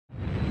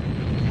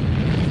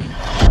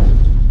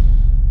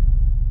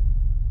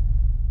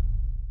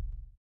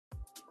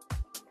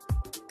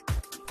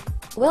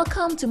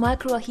Welcome to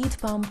Microwell Heat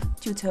Pump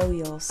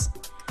tutorials.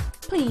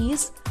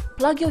 Please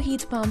plug your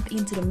heat pump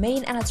into the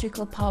main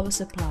electrical power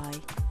supply.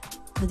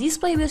 The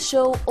display will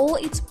show all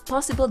its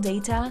possible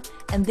data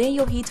and then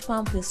your heat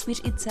pump will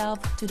switch itself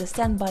to the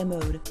standby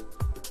mode.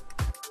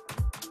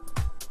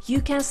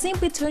 You can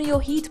simply turn your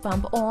heat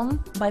pump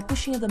on by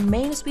pushing the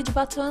main switch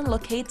button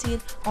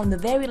located on the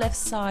very left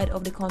side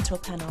of the control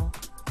panel.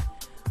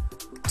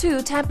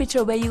 Two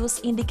temperature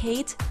values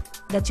indicate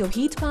that your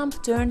heat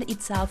pump turned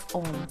itself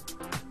on.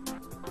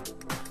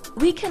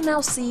 We can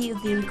now see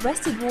the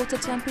requested water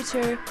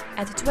temperature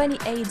at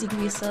 28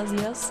 degrees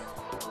Celsius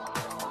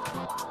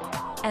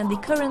and the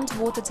current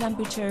water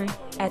temperature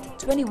at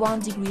 21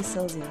 degrees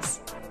Celsius.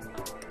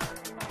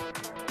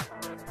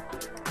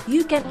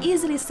 You can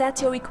easily set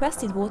your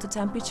requested water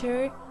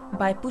temperature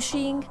by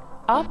pushing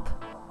up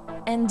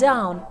and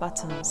down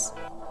buttons.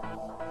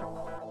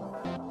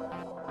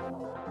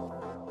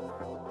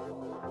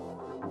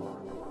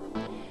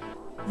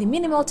 The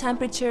minimal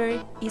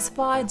temperature is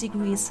 5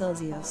 degrees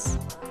Celsius.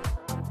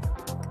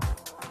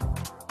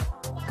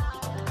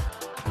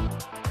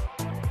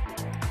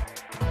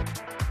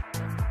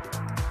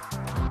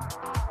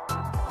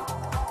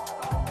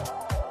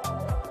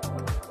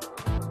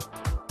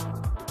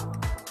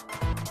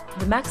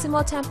 The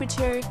maximal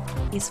temperature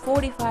is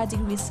 45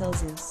 degrees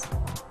Celsius.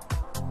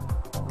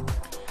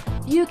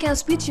 You can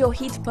switch your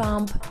heat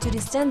pump to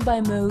the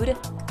standby mode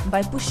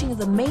by pushing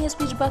the main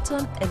switch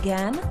button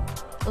again,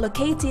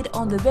 located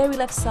on the very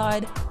left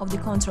side of the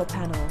control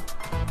panel.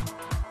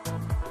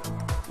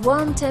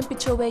 One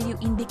temperature value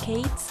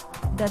indicates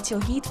that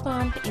your heat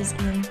pump is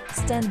in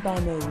standby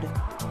mode.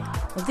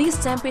 This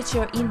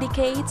temperature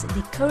indicates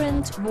the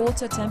current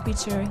water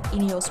temperature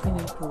in your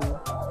swimming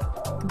pool.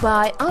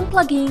 By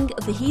unplugging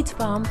the heat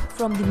pump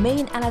from the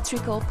main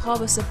electrical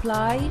power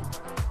supply,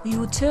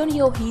 you turn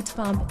your heat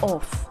pump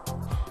off.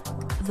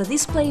 The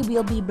display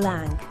will be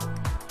blank.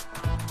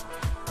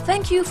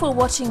 Thank you for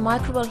watching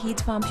Microwell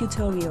Heat Pump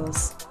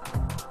tutorials.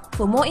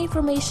 For more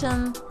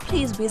information,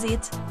 please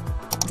visit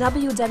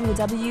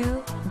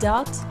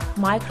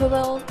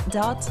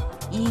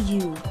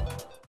www.microwell.eu.